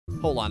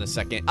Hold on a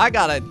second. I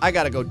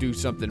gotta go do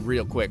something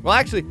real quick. Well,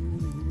 actually,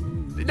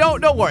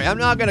 don't worry. I'm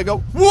not gonna go.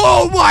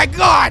 Whoa, my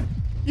God!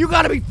 You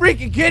gotta be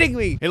freaking kidding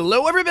me!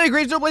 Hello, everybody.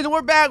 GrayStillPlays, and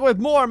we're back with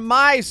more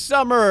My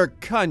Summer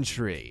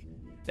Country.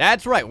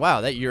 That's right.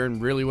 Wow, that urine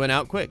really went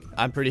out quick.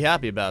 I'm pretty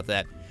happy about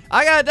that.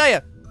 I gotta tell you,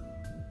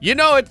 you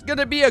know it's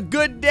gonna be a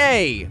good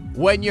day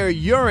when your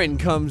urine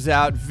comes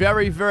out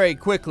very, very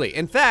quickly.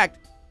 In fact,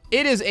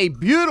 it is a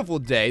beautiful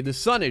day. The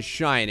sun is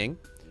shining,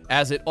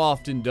 as it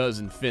often does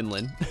in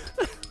Finland.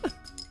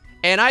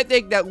 And I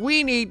think that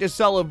we need to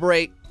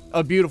celebrate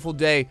a beautiful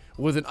day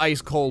with an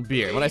ice cold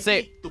beer. When I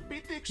say,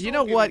 you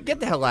know what, get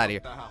the hell out of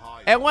here.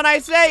 And when I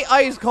say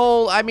ice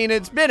cold, I mean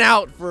it's been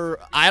out for,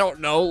 I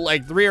don't know,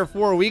 like 3 or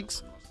 4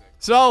 weeks.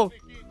 So,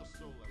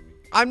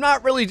 I'm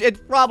not really,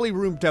 it's probably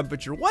room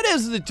temperature. What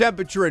is the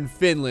temperature in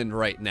Finland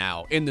right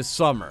now in the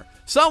summer?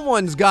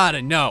 Someone's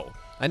gotta know.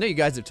 I know you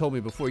guys have told me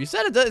before. You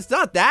said it's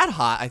not that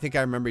hot, I think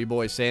I remember you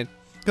boys saying.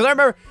 Because I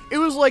remember it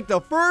was like the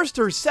first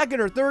or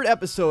second or third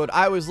episode,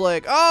 I was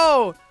like,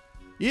 oh,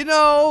 you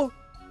know,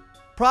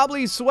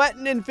 probably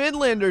sweating in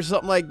Finland or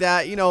something like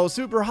that, you know,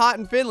 super hot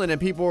in Finland.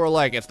 And people were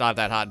like, it's not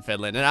that hot in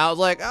Finland. And I was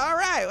like, all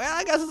right, well,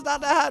 I guess it's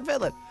not that hot in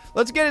Finland.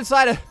 Let's get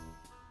inside of,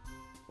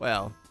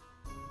 well,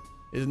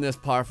 isn't this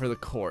par for the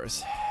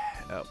course?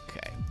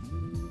 Okay.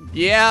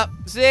 Yeah,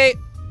 see,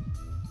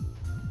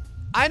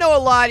 I know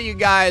a lot of you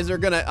guys are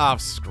gonna, oh,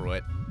 screw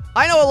it.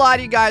 I know a lot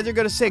of you guys are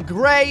gonna say,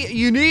 Gray,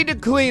 you need to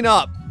clean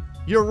up.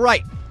 You're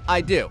right,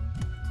 I do.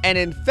 And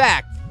in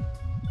fact,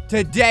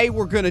 today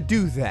we're gonna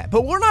do that.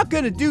 But we're not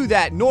gonna do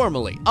that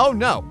normally. Oh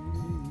no,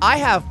 I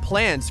have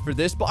plans for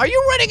this, but are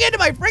you running into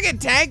my friggin'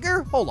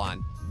 tanker? Hold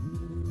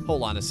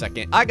on a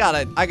second. I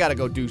gotta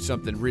go do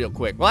something real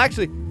quick. Well,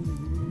 actually,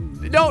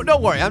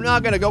 don't worry, I'm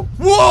not gonna go.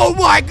 Whoa,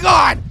 my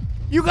God!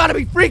 You gotta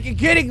be freaking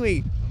kidding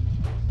me!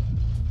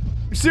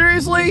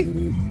 Seriously?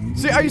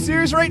 Are you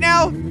serious right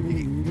now?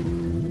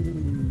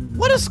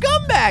 What a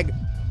scumbag!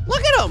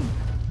 Look at him!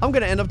 I'm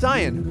gonna end up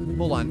dying.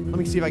 Hold on, let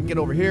me see if I can get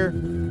over here.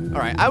 All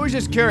right, I was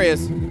just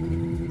curious.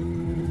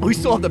 We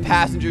still have the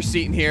passenger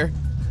seat in here.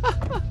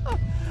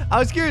 I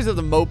was curious if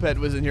the moped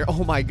was in here.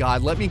 Oh my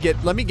God, let me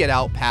get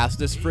out past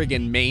this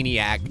friggin'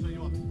 maniac.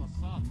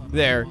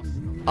 There.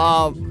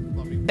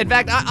 In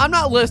fact, I'm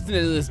not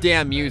listening to this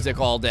damn music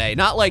all day.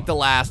 Not like the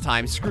last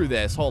time. Screw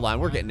this. Hold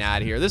on, we're getting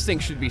out of here. This thing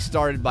should be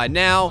started by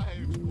now.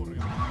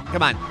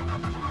 Come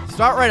on,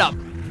 start right up.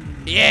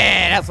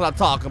 Yeah, that's what I'm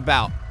talking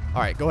about.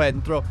 All right, go ahead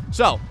and throw.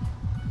 So,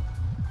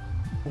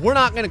 we're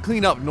not gonna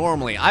clean up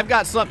normally. I've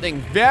got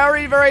something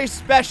very, very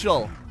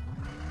special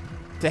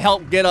to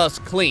help get us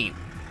clean.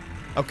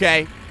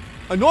 Okay?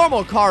 A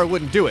normal car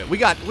wouldn't do it. We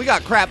got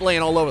crap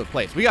laying all over the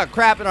place. We got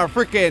crap in our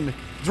freaking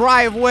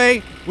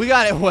driveway. We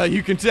got it, well,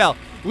 you can tell.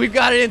 We've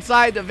got it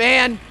inside the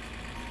van.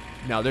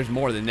 No, there's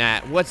more than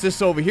that. What's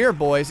this over here,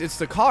 boys? It's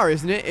the car,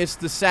 isn't it? It's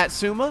the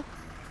Satsuma?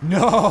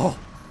 No,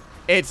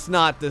 it's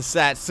not the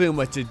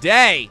Satsuma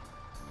today.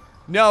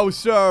 No,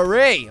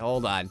 sirree.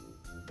 Hold on.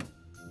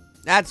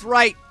 That's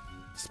right.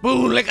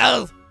 Spoon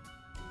lickers.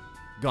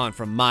 Gone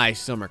from my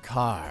summer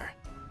car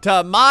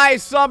to my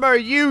summer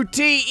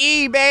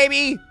UTE,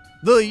 baby.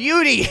 The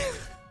UTE.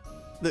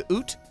 The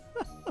UTE?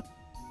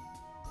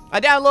 I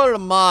downloaded a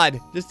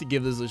mod just to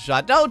give this a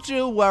shot. Don't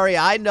you worry.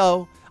 I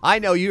know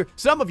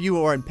some of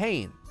you are in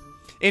pain.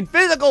 In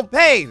physical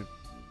pain.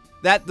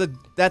 That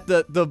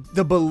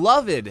the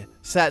beloved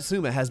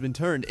Satsuma has been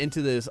turned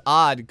into this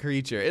odd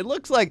creature. It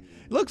looks like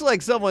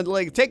someone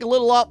like take a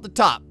little off the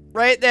top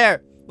right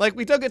there. Like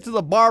we took it to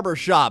the barber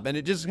shop and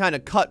it just kind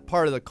of cut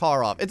part of the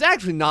car off. It's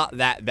actually not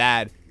that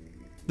bad.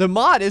 The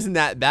mod isn't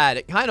that bad.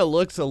 It kind of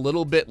looks a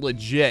little bit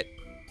legit.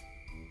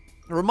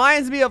 It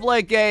reminds me of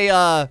like a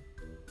I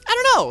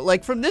don't know,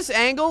 like from this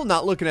angle,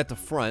 not looking at the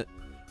front,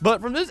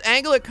 but from this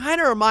angle it kind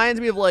of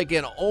reminds me of like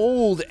an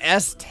old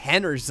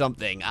S10 or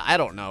something. I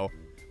don't know.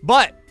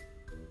 But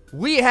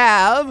we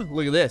have,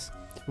 look at this,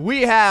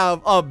 we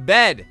have a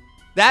bed.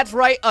 That's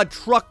right, a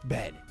truck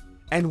bed.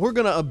 And we're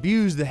gonna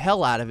abuse the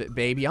hell out of it,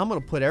 baby. I'm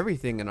gonna put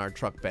everything in our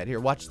truck bed.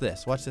 Here, watch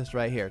this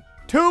right here.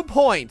 2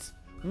 points,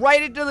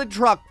 right into the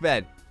truck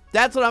bed.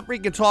 That's what I'm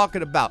freaking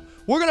talking about.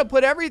 We're gonna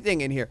put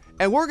everything in here,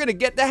 and we're gonna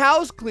get the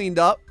house cleaned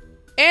up,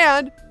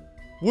 and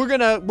we're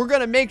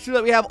gonna make sure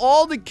that we have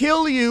all the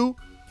kill you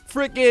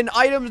freaking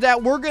items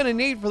that we're gonna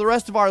need for the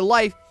rest of our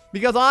life.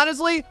 Because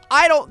honestly,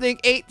 I don't think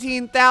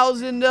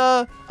 18,000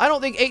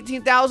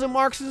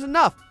 marks is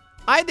enough.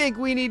 I think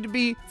we need to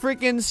be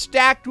freaking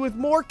stacked with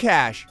more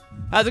cash.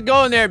 How's it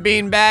going there,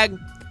 beanbag?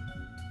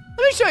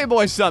 Let me show you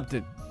boys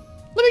something.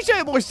 Let me show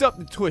you boys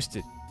something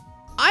twisted.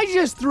 I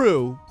just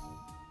threw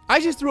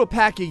a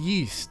pack of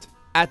yeast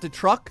at the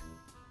truck,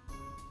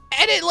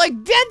 and it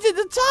like dented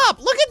the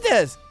top. Look at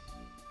this.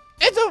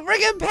 It's a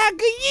friggin' pack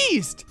of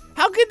yeast.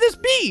 How could this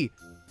be?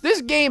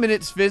 This game and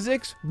its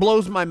physics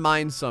blows my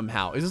mind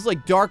somehow. Is this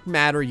like dark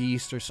matter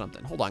yeast or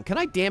something? Hold on, can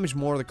I damage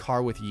more of the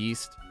car with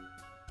yeast?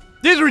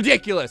 This is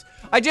ridiculous.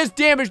 I just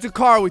damaged the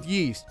car with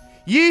yeast.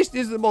 Yeast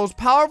is the most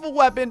powerful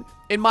weapon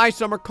in my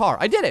summer car.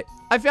 I did it.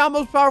 I found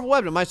most powerful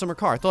weapon in my summer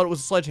car. I thought it was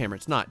a sledgehammer.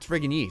 It's not. It's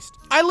friggin' yeast.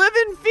 I live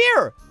in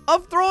fear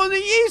of throwing the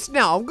yeast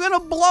now. I'm gonna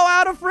blow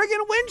out a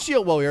friggin'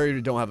 windshield. Well, we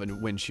already don't have a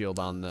windshield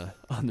on the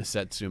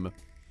Satsuma.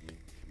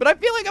 But I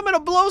feel like I'm gonna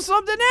blow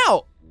something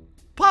out.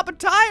 Pop a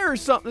tire or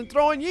something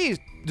throwing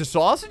yeast. The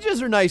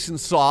sausages are nice and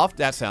soft.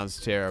 That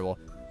sounds terrible.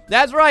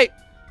 That's right.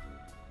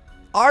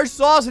 Our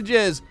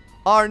sausages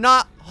are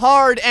not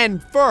hard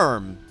and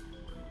firm.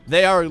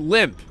 They are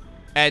limp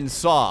and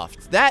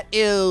soft. That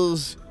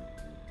is...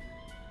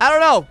 I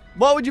don't know.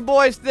 What would you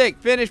boys think,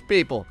 Finnish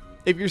people,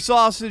 if your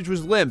sausage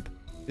was limp?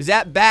 Is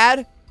that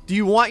bad? Do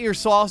you want your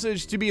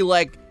sausage to be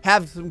like,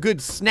 have some good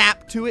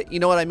snap to it? You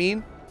know what I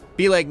mean?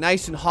 Be like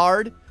nice and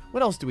hard?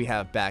 What else do we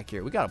have back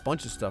here? We got a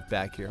bunch of stuff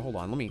back here. Hold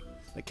on, let me,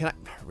 like, can I,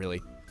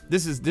 really?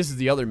 This is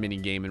the other mini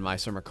game in my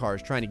summer car,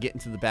 is trying to get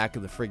into the back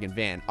of the friggin'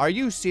 van. Are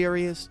you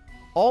serious?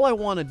 All I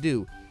want to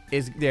do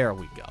is, there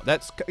we go.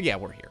 That's, yeah,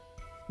 we're here.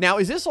 Now,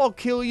 is this all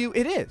kill you?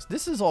 It is.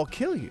 This is all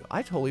kill you.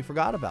 I totally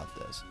forgot about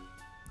this.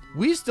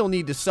 We still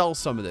need to sell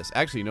some of this.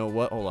 Actually, you know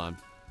what? Hold on.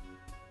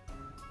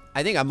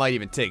 I think I might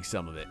even take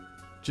some of it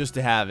just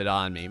to have it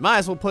on me. Might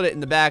as well put it in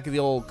the back of the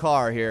old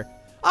car here.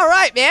 All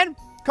right, man.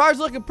 Car's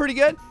looking pretty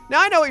good.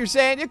 Now I know what you're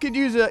saying. It could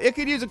use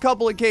a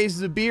couple of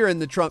cases of beer in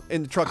the truck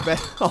bed.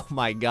 Oh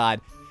my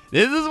God.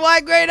 This is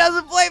why Gray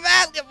doesn't play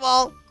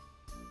basketball.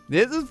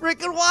 This is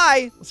freaking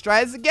why. Let's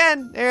try this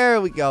again.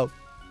 There we go.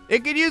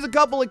 It could use a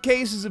couple of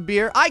cases of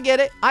beer. I get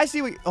it. I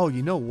see what, oh,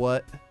 you know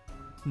what?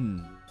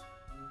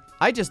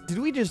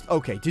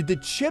 Okay, did the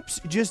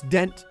chips just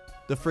dent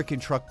the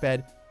freaking truck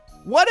bed?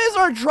 What is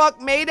our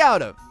truck made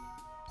out of?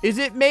 Is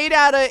it made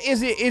out of,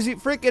 is it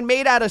freaking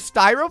made out of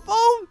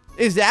styrofoam?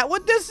 Is that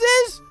what this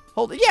is?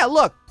 Hold it. Yeah,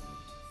 look.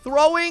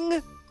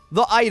 Throwing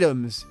the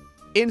items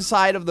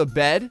inside of the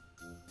bed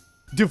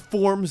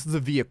deforms the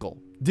vehicle.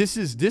 This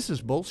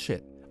is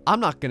bullshit. I'm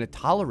not gonna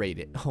tolerate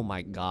it. Oh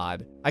my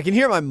God. I can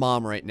hear my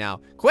mom right now.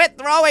 Quit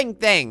throwing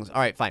things.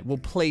 All right, fine. We'll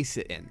place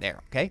it in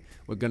there, okay?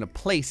 We're gonna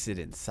place it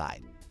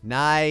inside.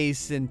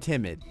 Nice and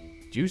timid.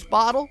 Juice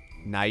bottle?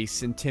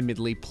 Nice and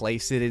timidly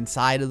place it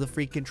inside of the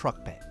freaking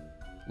truck bed.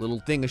 Little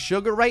thing of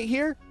sugar right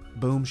here?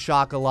 Boom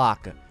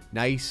shakalaka.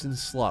 Nice and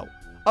slow.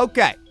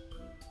 Okay.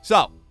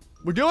 So,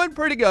 we're doing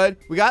pretty good.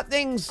 We got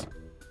things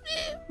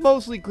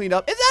mostly cleaned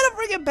up. Is that a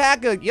freaking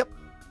pack of... Yep.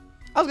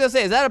 I was gonna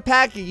say, is that a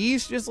pack of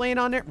yeast just laying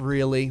on there?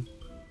 Really?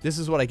 This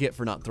is what I get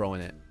for not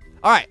throwing it.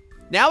 All right.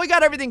 Now we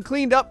got everything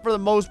cleaned up for the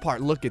most part.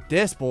 Look at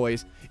this,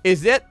 boys.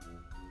 Is it...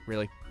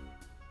 Really?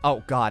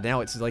 Oh, God. Now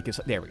it's like...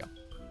 There we go.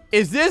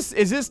 Is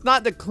this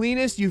not the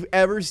cleanest you've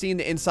ever seen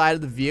the inside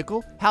of the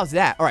vehicle? How's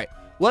that? All right.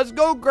 Let's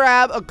go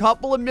grab a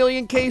couple of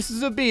million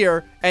cases of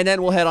beer, and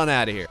then we'll head on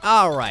out of here.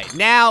 All right,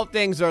 now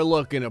things are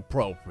looking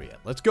appropriate.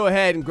 Let's go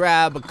ahead and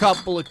grab a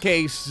couple of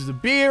cases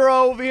of beer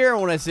over here.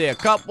 When I say a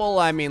couple,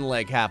 I mean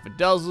like half a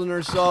dozen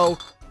or so.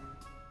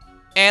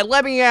 And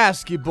let me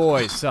ask you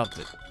boys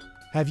something.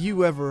 Have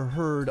you ever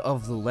heard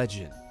of the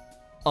legend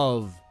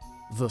of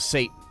the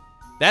Satan?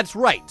 That's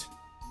right,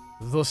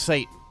 the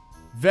Satan.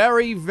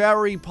 Very,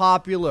 very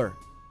popular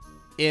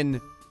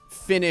in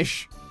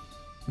Finnish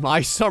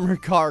my summer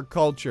car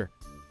culture.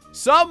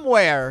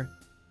 Somewhere,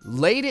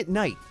 late at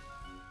night,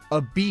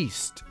 a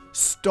beast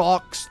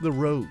stalks the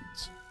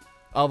roads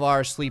of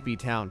our sleepy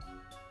town.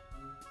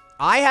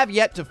 I have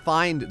yet to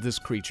find this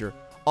creature,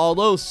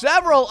 although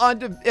several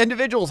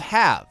individuals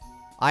have.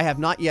 I have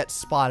not yet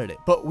spotted it,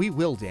 but we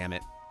will, damn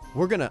it.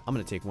 I'm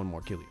gonna take one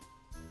more kill you.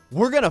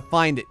 We're gonna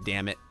find it,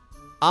 damn it.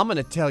 I'm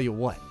gonna tell you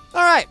what.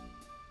 All right,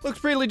 looks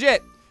pretty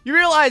legit. You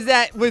realize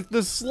that with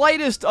the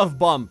slightest of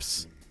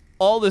bumps,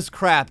 all this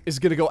crap is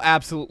gonna go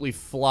absolutely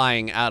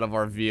flying out of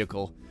our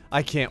vehicle.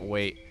 I can't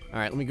wait. All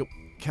right, let me go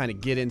kind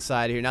of get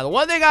inside here. Now, the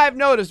one thing I've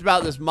noticed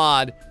about this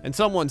mod, and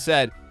someone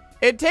said,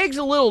 it takes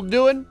a little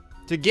doing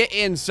to get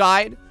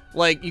inside.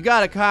 Like, you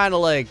gotta kind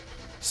of like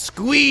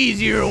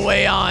squeeze your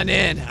way on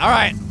in. All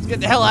right, let's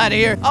get the hell out of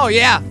here. Oh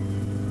yeah.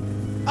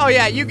 Oh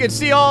yeah, you can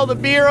see all the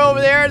beer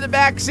over there in the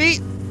back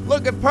seat.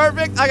 Looking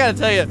perfect. I gotta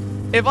tell you,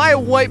 if I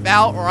wipe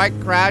out or I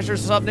crash or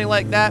something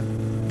like that,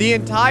 the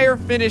entire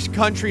Finnish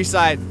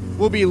countryside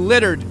will be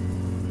littered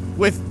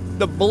with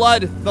the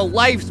blood, the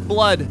life's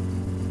blood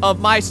of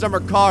my summer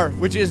car,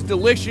 which is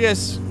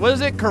delicious. What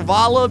is it?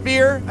 Kervala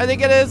beer, I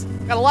think it is.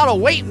 Got a lot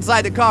of weight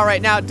inside the car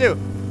right now, too.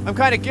 I'm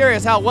kind of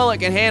curious how well it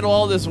can handle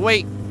all this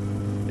weight.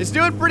 It's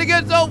doing pretty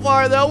good so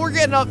far, though. We're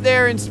getting up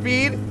there in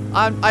speed.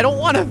 I don't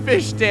want to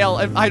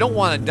fishtail. I don't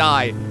want to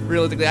die,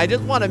 realistically. I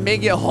just want to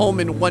make it home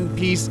in one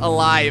piece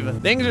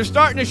alive. Things are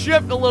starting to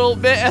shift a little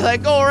bit as I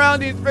go around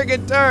these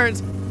friggin'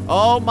 turns.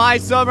 Oh, my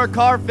summer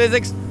car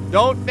physics.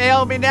 Don't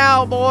fail me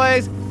now,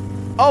 boys.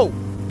 Oh,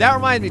 that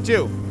reminds me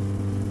too.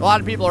 A lot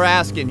of people are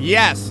asking,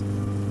 yes,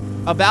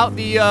 about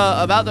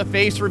the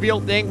face reveal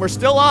thing. We're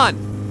still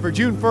on for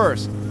June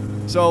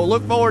 1st. So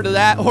look forward to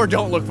that, or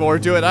don't look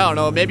forward to it. I don't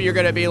know. Maybe you're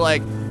gonna be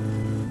like,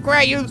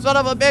 Gray, you son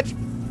of a bitch.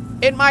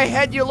 In my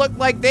head, you look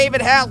like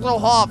David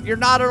Hasselhoff. You're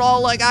not at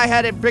all like I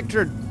had it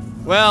pictured.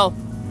 Well,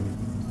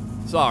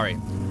 sorry.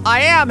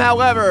 I am,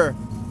 however,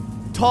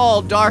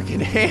 tall, dark,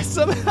 and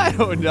handsome. I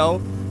don't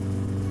know.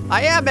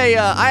 I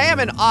am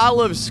an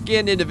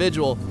olive-skinned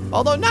individual,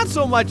 although not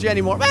so much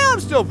anymore. Well, I'm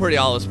still pretty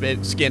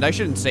olive-skinned. I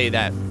shouldn't say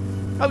that.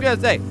 I was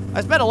gonna say, I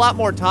spend a lot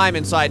more time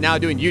inside now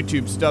doing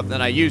YouTube stuff than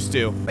I used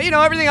to. But you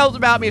know, everything else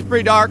about me is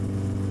pretty dark.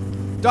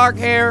 Dark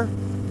hair,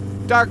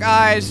 dark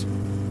eyes,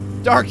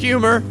 dark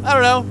humor. I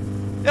don't know.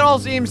 It all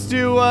seems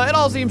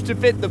to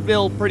fit the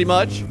bill pretty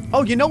much.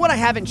 Oh, you know what I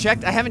haven't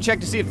checked? I haven't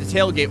checked to see if the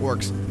tailgate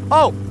works.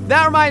 Oh,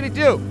 that reminded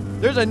me too.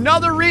 There's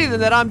another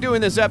reason that I'm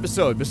doing this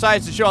episode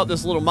besides to show out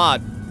this little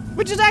mod,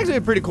 which is actually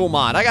a pretty cool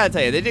mod. I gotta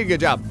tell you, they did a good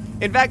job.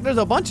 In fact, there's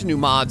a bunch of new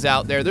mods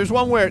out there. There's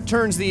one where it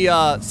turns the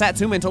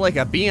Satsuma into like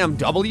a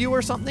BMW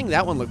or something.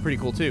 That one looked pretty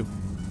cool too.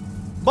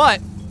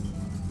 But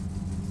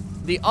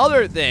the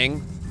other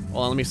thing,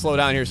 well, let me slow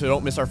down here so we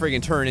don't miss our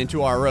friggin' turn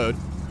into our road.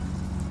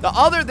 The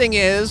other thing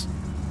is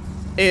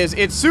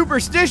it's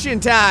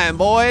superstition time,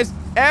 boys.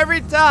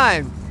 Every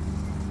time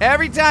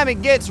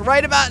it gets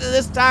right about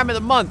this time of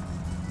the month,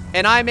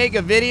 and I make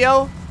a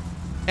video,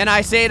 and I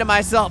say to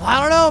myself,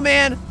 I don't know,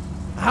 man.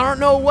 I don't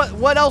know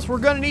what else we're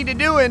gonna need to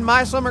do in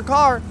my summer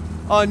car.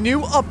 A new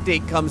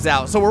update comes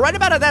out. So we're right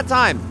about at that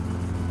time.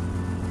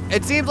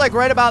 It seems like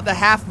right about the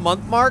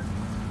half-month mark,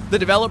 the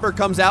developer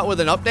comes out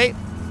with an update.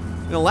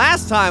 And the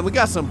last time, we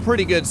got some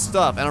pretty good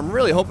stuff, and I'm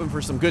really hoping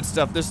for some good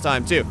stuff this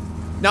time, too.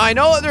 Now, I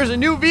know there's a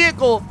new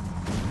vehicle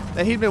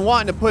that he's been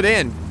wanting to put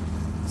in,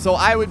 so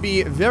I would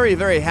be very,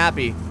 very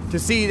happy to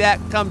see that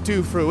come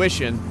to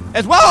fruition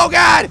as well. Oh,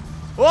 God!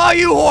 Whoa,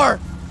 you whore!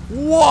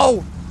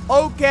 Whoa!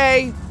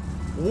 Okay.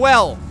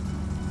 Well.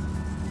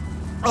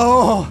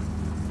 Oh.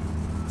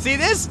 See,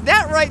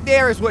 that right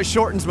there is what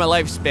shortens my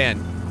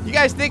lifespan. You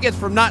guys think it's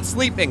from not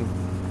sleeping,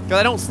 because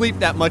I don't sleep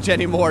that much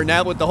anymore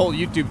now with the whole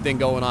YouTube thing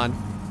going on.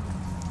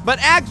 But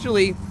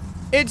actually,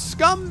 it's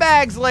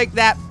scumbags like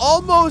that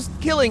almost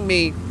killing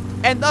me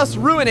and thus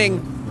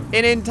ruining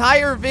an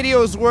entire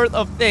video's worth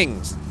of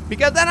things.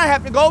 Because then I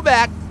have to go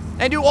back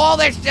and do all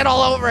this shit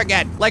all over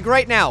again. Like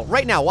right now,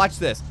 watch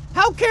this.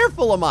 How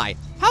careful am I?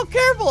 How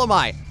careful am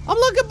I? I'm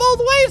looking both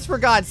ways, for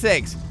God's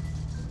sakes.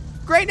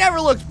 Gray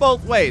never looks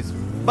both ways,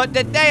 but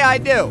today I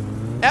do.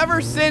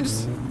 Ever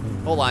since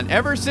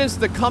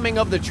the coming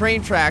of the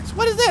train tracks.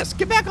 What is this?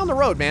 Get back on the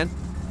road, man.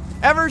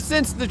 Ever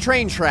since the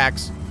train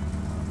tracks,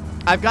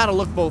 I've got to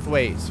look both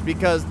ways,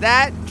 because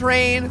that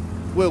train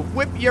will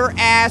whip your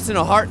ass in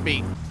a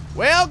heartbeat.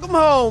 Welcome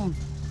home.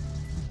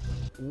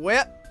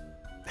 Well,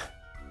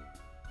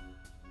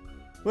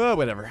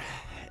 whatever.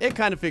 It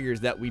kind of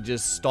figures that we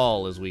just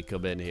stall as we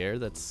come in here.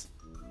 That's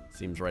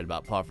seems right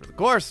about par for the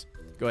course.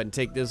 Go ahead and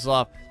take this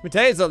off. Let me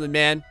tell you something,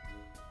 man.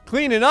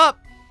 Cleaning up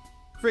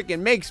freaking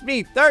makes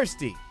me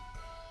thirsty.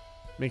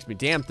 Makes me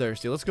damn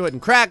thirsty. Let's go ahead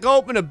and crack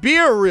open a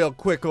beer real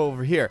quick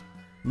over here.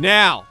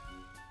 Now,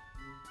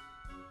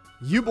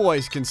 you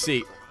boys can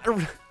see.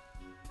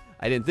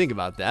 I didn't think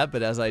about that,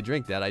 but as I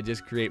drink that, I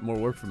just create more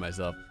work for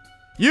myself.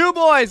 You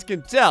boys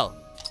can tell.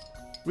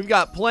 We've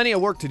got plenty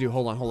of work to do.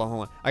 Hold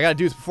on. I gotta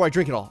do this before I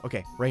drink it all.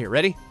 Okay, right here.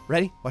 Ready?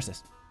 Watch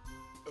this.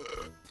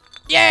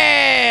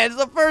 Yeah, it's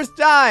the first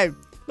time.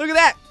 Look at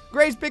that.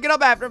 Gray's picking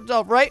up after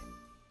himself, right?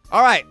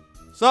 All right.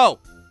 So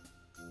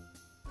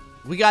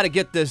we gotta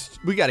get this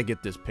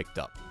picked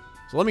up.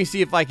 So let me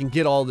see if I can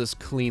get all this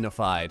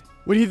cleanified.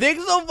 What do you think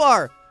so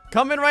far?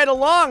 Coming right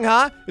along,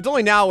 huh? It's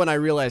only now when I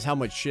realize how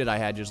much shit I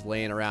had just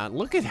laying around.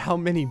 Look at how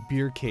many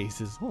beer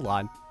cases. Hold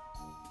on.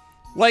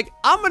 Like,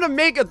 I'm gonna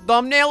make a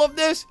thumbnail of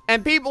this,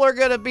 and people are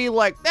gonna be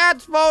like,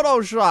 that's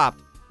photoshopped.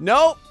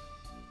 Nope.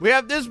 We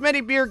have this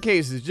many beer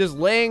cases just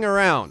laying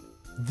around.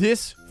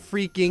 This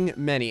freaking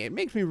many. It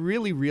makes me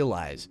really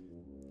realize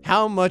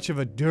how much of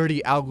a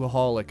dirty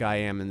alcoholic I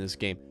am in this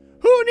game.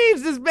 Who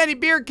needs this many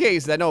beer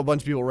cases? I know a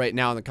bunch of people right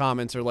now in the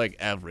comments are like,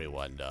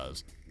 everyone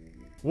does.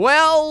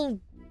 Well,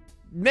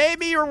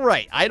 maybe you're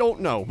right. I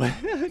don't know.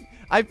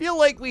 I feel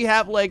like we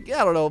have like,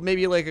 I don't know,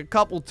 maybe like a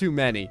couple too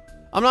many.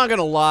 I'm not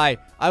gonna lie.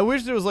 I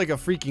wish there was like a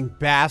freaking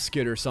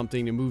basket or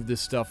something to move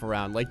this stuff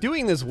around. Like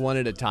doing this one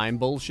at a time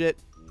bullshit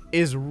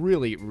is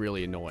really,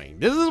 really annoying.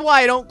 This is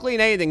why I don't clean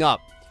anything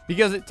up.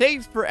 Because it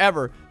takes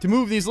forever to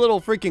move these little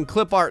freaking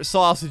clip art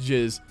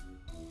sausages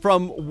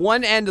from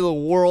one end of the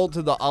world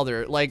to the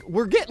other. Like,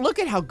 look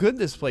at how good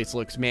this place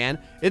looks, man.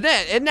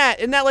 Isn't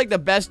that like the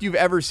best you've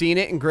ever seen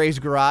it in Gray's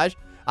garage?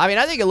 I mean,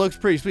 I think it looks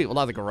pretty sweet. Well,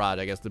 not the garage,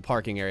 I guess, the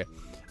parking area.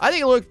 I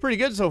think it looks pretty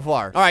good so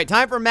far. All right,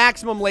 time for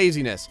maximum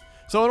laziness.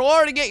 So in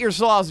order to get your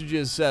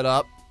sausages set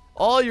up,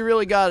 all you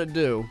really gotta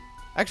do,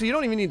 actually, you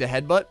don't even need to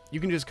headbutt. You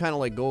can just kind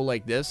of like go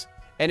like this,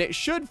 and it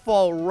should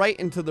fall right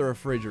into the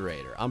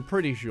refrigerator. I'm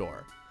pretty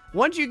sure.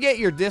 Once you get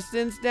your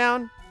distance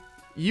down,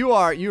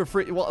 you're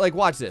free. Well, like,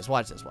 watch this.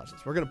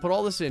 We're gonna put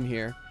all this in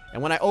here,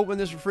 and when I open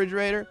this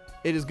refrigerator,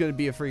 it is gonna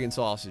be a freaking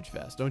sausage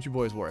fest. Don't you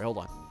boys worry. Hold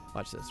on.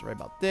 Watch this. Right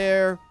about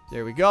there.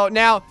 There we go.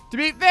 Now, to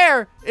be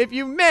fair, if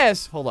you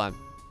miss, hold on.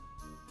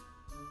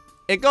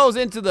 It goes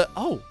into the,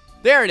 oh,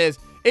 there it is.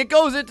 It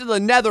goes into the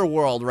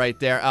netherworld right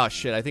there. Oh,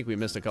 shit. I think we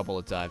missed a couple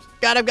of times.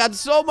 God, I've got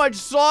so much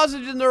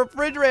sausage in the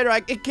refrigerator.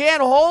 It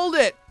can't hold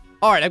it.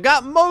 All right, I've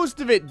got most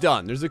of it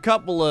done. There's a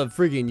couple of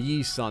friggin'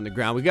 yeasts on the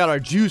ground. We got our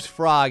juice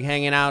frog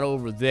hanging out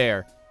over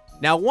there.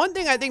 Now, one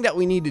thing I think that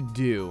we need to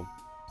do,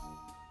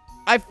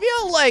 I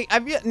feel like,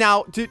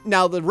 now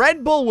the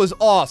Red Bull was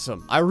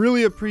awesome. I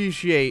really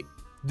appreciate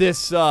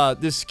this,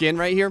 this skin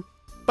right here,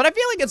 but I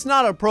feel like it's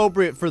not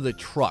appropriate for the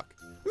truck.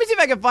 Let me see if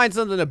I can find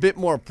something a bit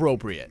more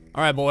appropriate.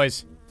 All right,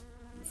 boys.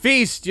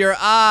 Feast your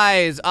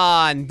eyes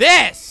on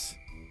this.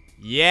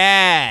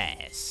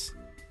 Yes.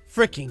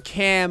 Freaking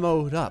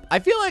camoed up. I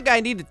feel like I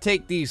need to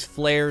take these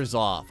flares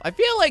off. I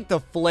feel like the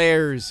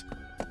flares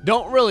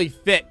don't really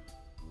fit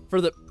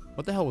for the...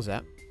 What the hell was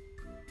that?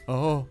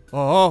 Oh.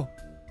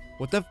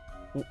 What the...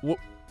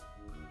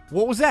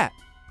 What was that?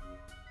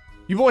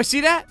 You boys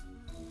see that?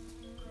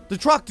 The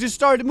truck just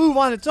started to move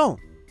on its own.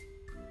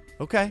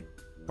 Okay.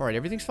 All right,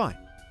 everything's fine.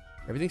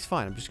 Everything's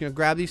fine. I'm just going to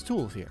grab these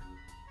tools here.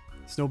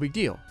 It's no big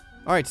deal.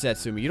 All right,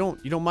 Satsuma, you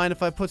don't mind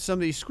if I put some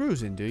of these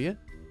screws in, do you?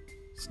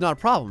 It's not a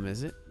problem,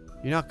 is it?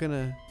 You're not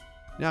gonna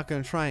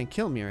try and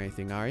kill me or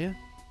anything, are you?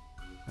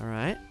 All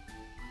right,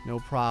 no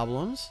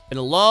problems. Been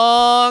a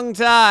long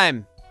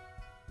time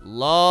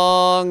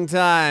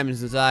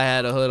since I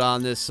had a hood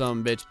on this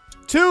sumbitch.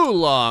 Too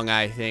long,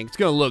 I think. It's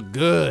gonna look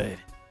good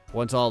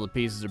once all the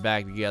pieces are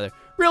back together.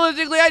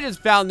 Realistically, I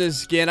just found this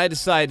skin. I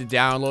decided to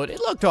download it. It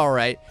looked all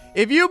right.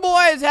 If you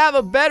boys have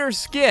a better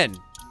skin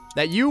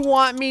that you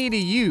want me to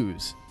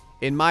use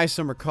in my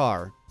summer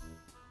car,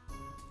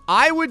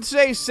 I would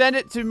say send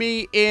it to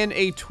me in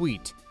a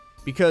tweet,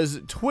 because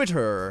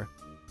Twitter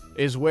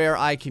is where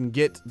I can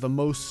get the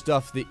most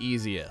stuff the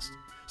easiest.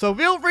 So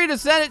feel free to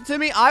send it to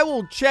me. I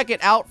will check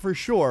it out for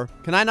sure.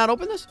 Can I not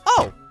open this?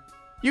 Oh,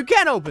 you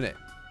can open it.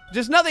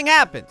 Just nothing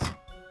happens.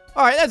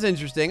 All right, that's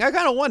interesting. I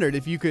kind of wondered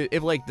if you could,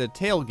 if like the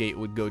tailgate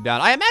would go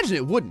down. I imagine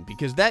it wouldn't,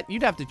 because that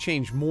you'd have to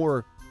change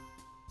more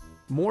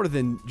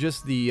than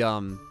just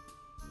the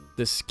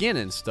skin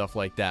and stuff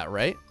like that,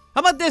 right?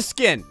 How about this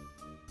skin?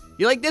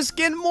 You like this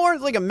skin more?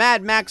 It's like a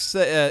Mad Max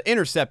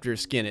Interceptor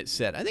skin, it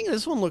said. I think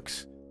this one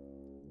looks...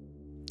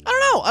 I don't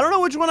know. I don't know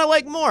which one I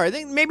like more. I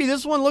think maybe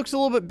this one looks a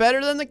little bit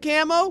better than the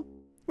camo.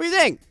 What do you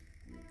think?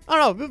 I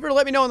don't know. Feel free to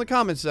let me know in the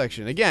comments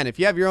section. Again, if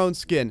you have your own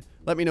skin,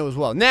 let me know as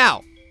well.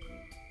 Now,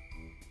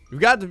 we've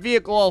got the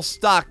vehicle all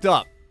stocked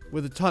up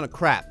with a ton of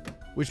crap,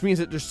 which means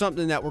that there's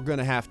something that we're going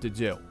to have to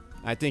do.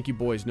 I think you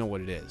boys know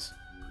what it is.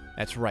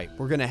 That's right.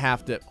 We're going to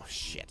have to... Oh,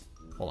 shit.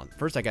 Hold on.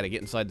 First, I got to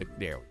get inside the...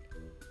 There.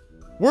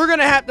 We're going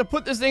to have to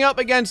put this thing up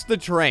against the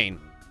train,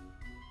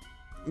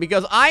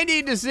 because I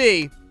need to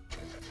see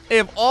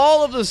if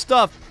all of the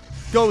stuff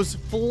goes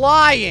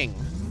flying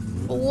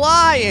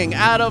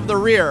out of the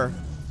rear,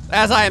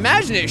 as I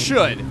imagine it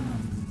should.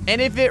 And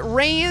if it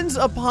rains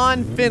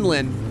upon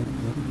Finland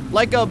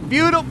like a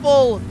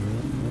beautiful,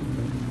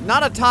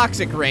 not a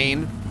toxic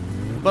rain,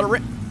 but a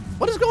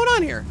what is going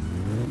on here?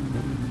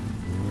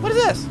 What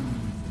is this?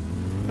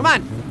 Come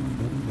on,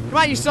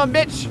 you son of a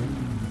bitch.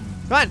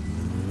 Come on.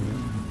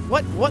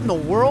 What in the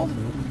world?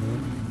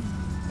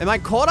 Am I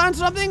caught on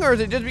something, or is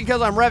it just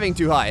because I'm revving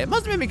too high? It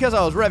must have been because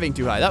I was revving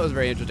too high. That was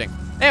very interesting.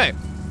 Anyway,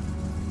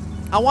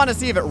 I want to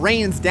see if it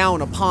rains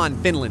down upon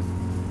Finland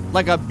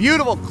like a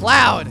beautiful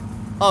cloud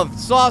of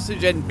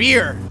sausage and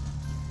beer.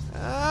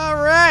 All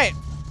right.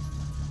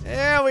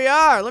 There we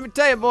are. Let me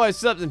tell you boys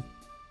something.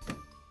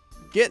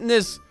 Getting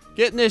this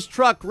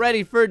truck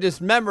ready for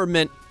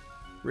dismemberment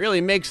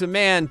really makes a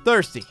man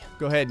thirsty.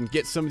 Go ahead and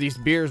get some of these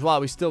beers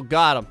while we still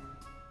got them.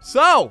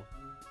 So,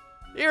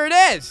 here it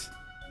is.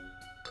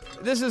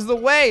 This is the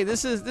way.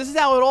 This is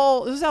how it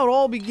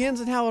all begins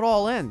and how it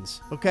all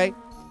ends, okay?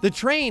 The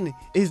train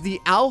is the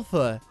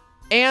alpha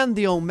and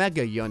the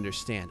omega, you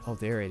understand. Oh,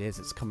 there it is.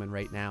 It's coming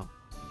right now.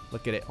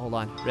 Look at it. Hold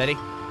on. Ready?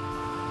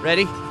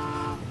 Ready?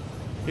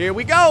 Here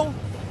we go.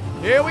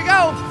 Here we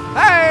go.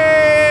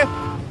 Hey!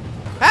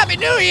 Happy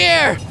New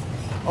Year!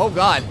 Oh,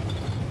 God.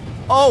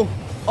 Oh,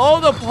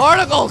 the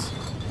particles.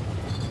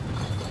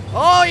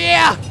 Oh,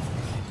 yeah.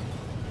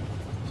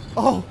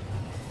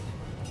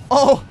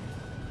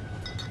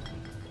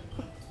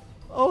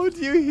 Oh,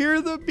 do you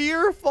hear the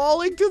beer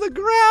falling to the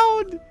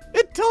ground?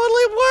 It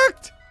totally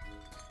worked.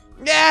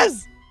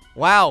 Yes.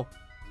 Wow.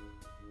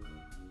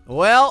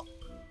 Well,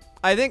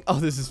 I think, oh,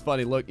 this is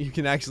funny. Look, you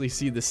can actually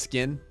see the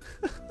skin.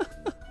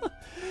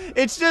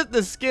 It's just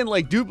the skin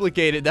like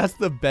duplicated. That's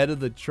the bed of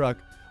the truck.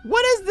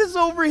 What is this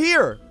over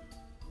here?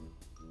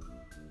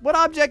 What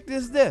object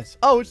is this?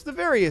 Oh, it's the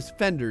various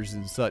fenders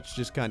and such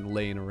just kind of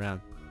laying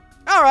around.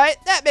 All right,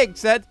 that makes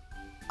sense.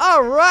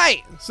 All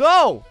right,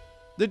 so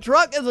the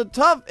truck is a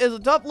tough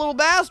little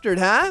bastard,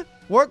 huh?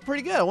 Worked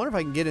pretty good. I wonder if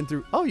I can get in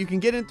through. Oh, you can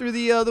get in through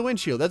the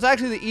windshield. That's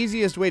actually the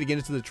easiest way to get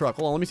into the truck.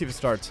 Hold on, let me see if it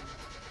starts.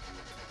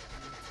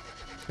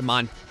 Come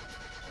on.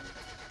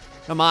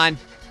 Come on.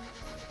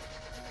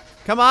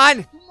 Come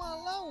on.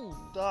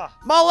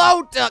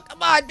 Malota.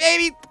 Come on,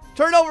 baby.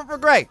 Turn over for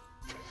Gray.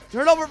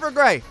 Turn over for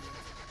Gray.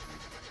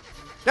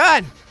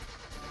 Done.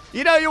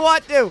 You know you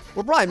want to.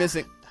 We're probably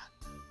missing.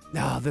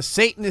 No, the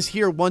Satan is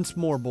here once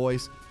more,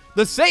 boys.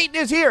 The Satan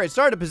is here. It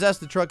started to possess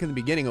the truck in the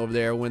beginning over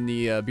there when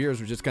the beers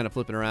were just kind of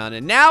flipping around,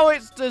 and now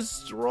it's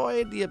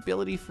destroyed the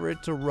ability for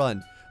it to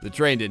run. The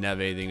train didn't have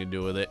anything to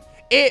do with it.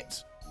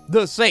 It's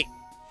the Satan.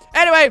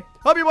 Anyway,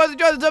 hope you boys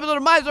enjoyed this episode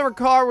of My Summer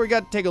Car. We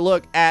got to take a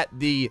look at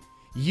the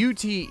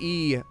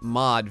UTE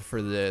mod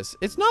for this.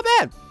 It's not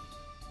bad.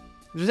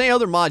 If there's any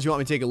other mods you want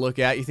me to take a look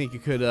at, you think you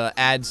could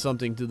add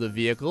something to the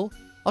vehicle,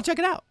 I'll check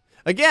it out.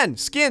 Again,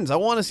 skins, I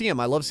want to see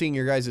them. I love seeing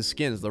your guys'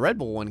 skins. The Red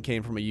Bull one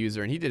came from a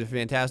user, and he did a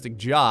fantastic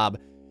job.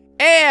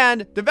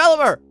 And,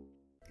 developer,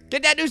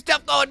 get that new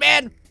stuff going,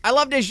 man. I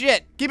love this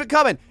shit. Keep it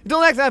coming.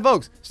 Until next time,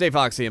 folks, stay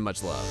foxy and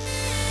much love.